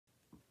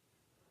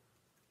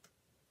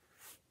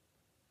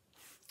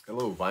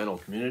Hello, vinyl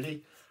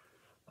community.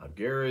 I'm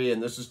Gary, and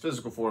this is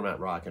Physical Format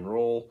Rock and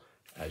Roll.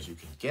 As you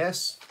can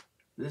guess,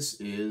 this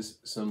is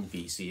some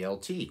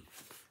VCLT.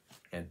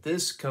 And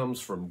this comes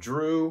from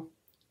Drew,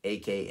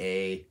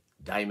 aka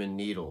Diamond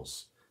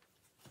Needles.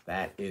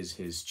 That is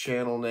his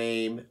channel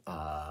name.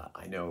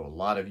 I know a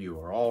lot of you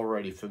are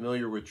already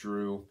familiar with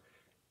Drew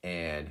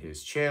and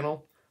his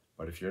channel,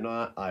 but if you're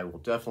not, I will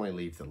definitely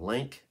leave the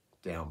link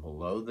down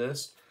below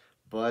this.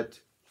 But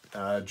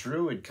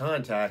Drew had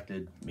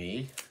contacted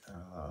me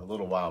a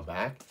little while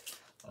back,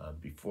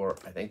 before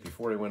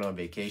he went on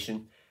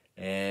vacation,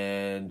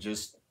 and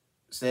just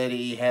said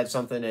he had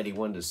something that he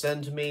wanted to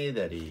send to me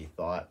that he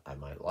thought I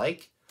might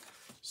like.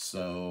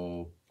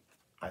 So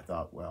I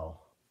thought,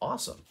 well,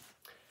 awesome.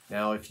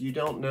 Now, if you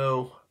don't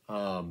know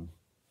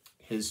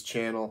his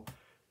channel,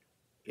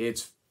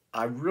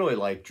 I really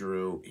like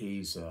Drew.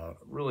 He's a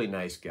really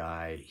nice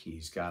guy.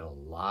 He's got a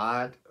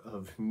lot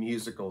of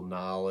musical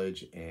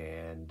knowledge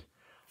and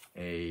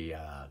a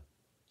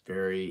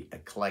very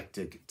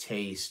eclectic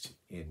taste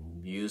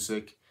in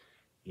music.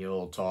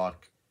 He'll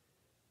talk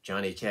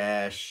Johnny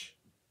Cash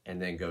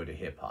and then go to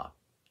hip hop.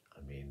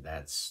 I mean,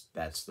 that's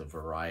the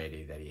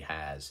variety that he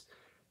has.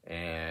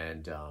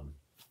 And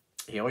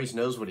he always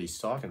knows what he's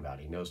talking about.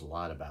 He knows a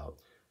lot about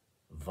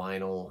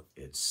vinyl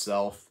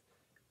itself,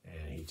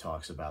 and he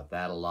talks about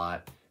that a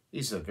lot.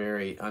 He's a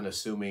very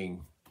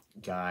unassuming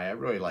guy. I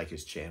really like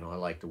his channel. I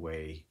like the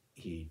way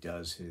he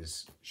does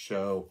his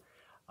show.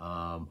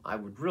 I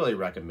would really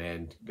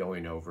recommend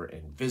going over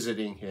and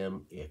visiting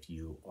him if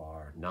you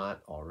are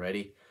not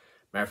already.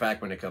 Matter of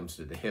fact, when it comes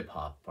to the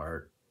hip-hop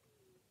part,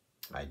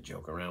 I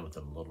joke around with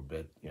him a little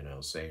bit, you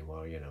know, saying,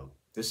 well, you know,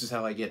 this is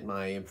how I get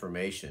my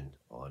information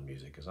on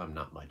music, because I'm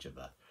not much of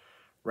a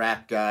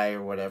rap guy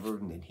or whatever,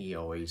 and he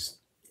always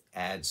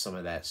adds some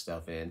of that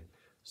stuff in.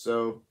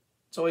 So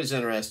it's always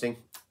interesting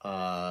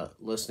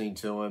listening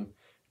to him,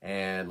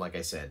 and like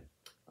I said,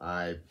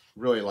 I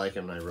really like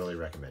him and I really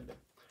recommend him.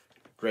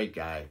 Great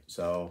guy.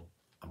 So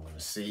I'm going to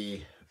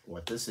see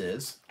what this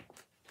is.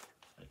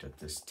 I took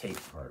this tape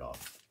part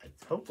off.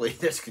 Hopefully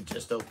this could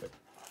just open.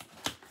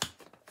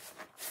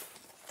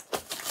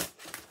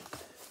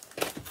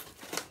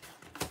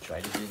 Try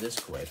to do this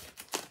quick.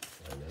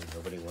 I know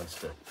nobody wants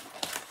to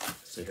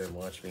sit here and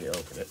watch me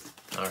open it.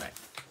 All right.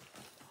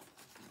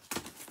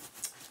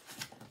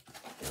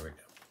 Here we go.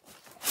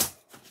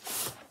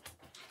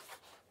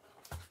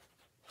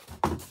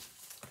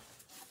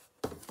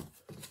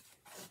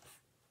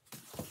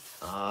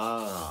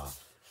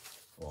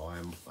 Well,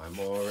 I'm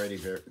already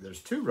very,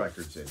 there's two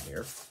records in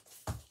here.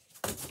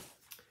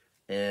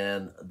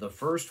 And the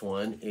first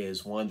one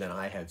is one that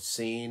I have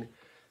seen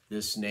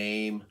this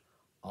name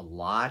a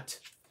lot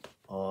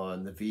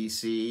on the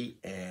VC,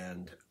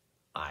 and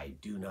I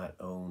do not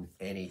own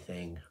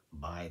anything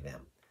by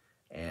them.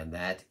 And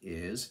that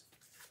is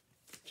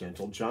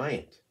Gentle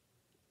Giant,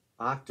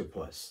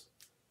 Octopus.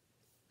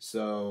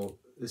 So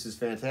this is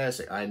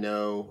fantastic. I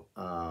know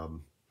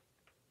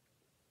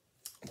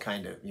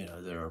kind of, you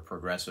know, they're a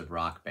progressive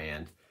rock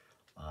band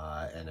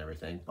and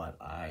everything, but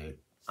I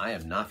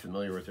am not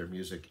familiar with their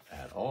music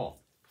at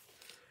all.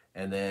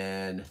 And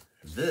then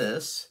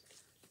this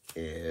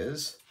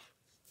is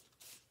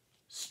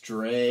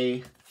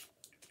Stray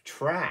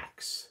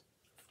Tracks.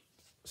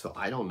 So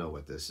I don't know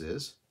what this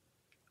is.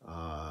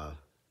 I'm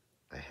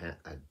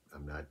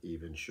not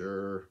even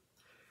sure.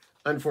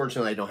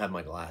 Unfortunately, I don't have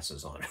my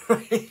glasses on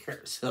right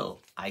here,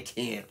 so I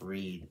can't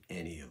read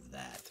any of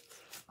that.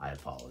 I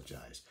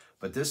apologize.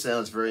 But this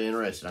sounds very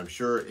interesting. I'm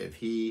sure if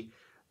he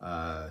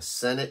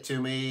sent it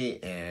to me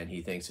and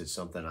he thinks it's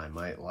something I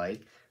might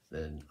like,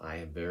 then I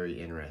am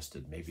very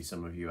interested. Maybe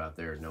some of you out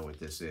there know what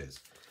this is.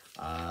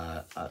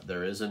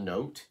 There is a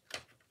note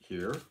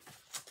here.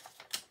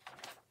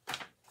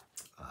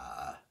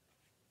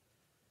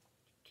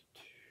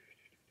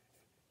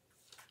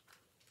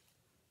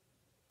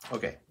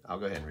 Okay, I'll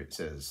go ahead and read. It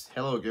says,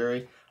 hello,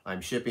 Gary. I'm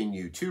shipping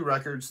you 2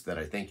 records that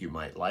I think you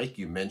might like.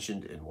 You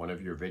mentioned in one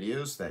of your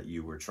videos that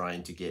you were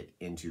trying to get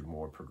into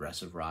more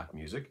progressive rock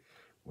music,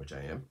 which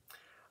I am.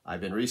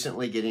 I've been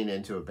recently getting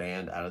into a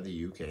band out of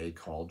the UK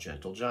called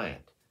Gentle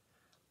Giant.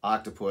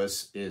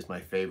 Octopus is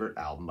my favorite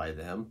album by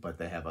them, but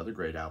they have other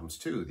great albums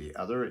too. The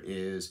other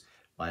is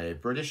by a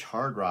British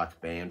hard rock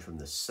band from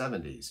the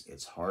 70s.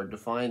 It's hard to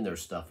find their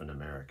stuff in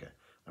America.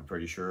 I'm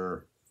pretty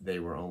sure they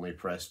were only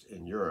pressed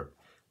in Europe.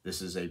 This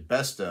is a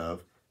best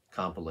of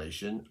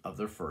compilation of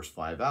their first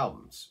 5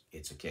 albums.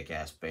 It's a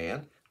kick-ass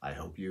band. I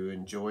hope you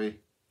enjoy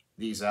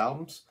these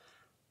albums.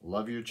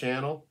 Love your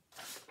channel,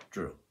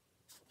 Drew.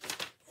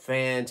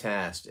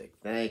 Fantastic.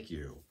 Thank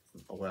you.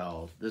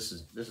 Well, this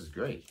is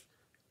great.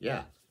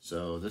 Yeah.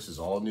 So this is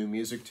all new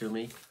music to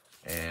me,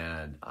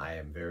 and I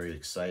am very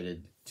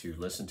excited to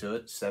listen to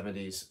it.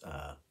 70s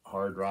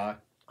hard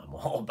rock. I'm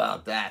all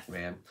about that,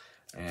 man.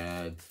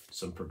 And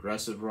some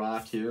progressive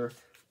rock here.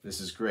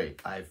 This is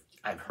great.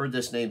 I've heard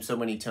this name so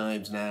many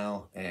times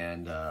now,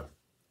 and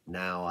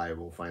now I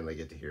will finally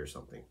get to hear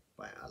something.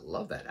 I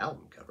love that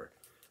album cover.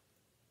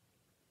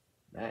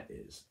 That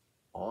is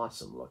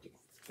awesome looking.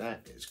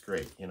 That is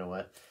great. You know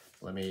what?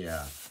 let me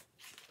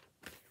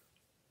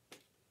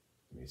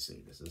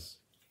see. Does this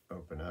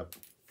open up?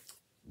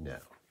 No.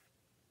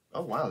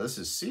 Oh, wow, this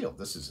is sealed.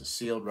 This is a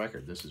sealed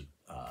record. This is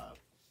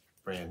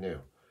brand new.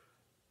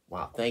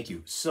 Wow, thank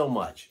you so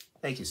much.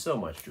 Thank you so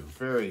much, Drew.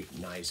 Very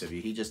nice of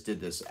you. He just did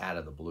this out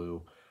of the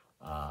blue.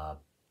 I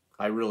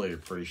really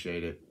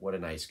appreciate it. What a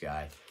nice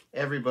guy.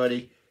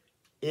 Everybody,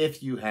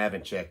 if you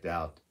haven't checked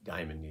out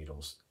Diamond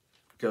Needles,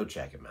 go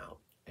check him out.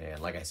 And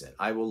like I said,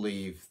 I will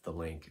leave the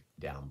link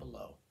down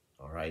below.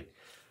 All right.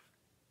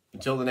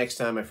 Until the next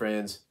time, my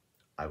friends,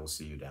 I will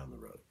see you down the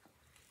road.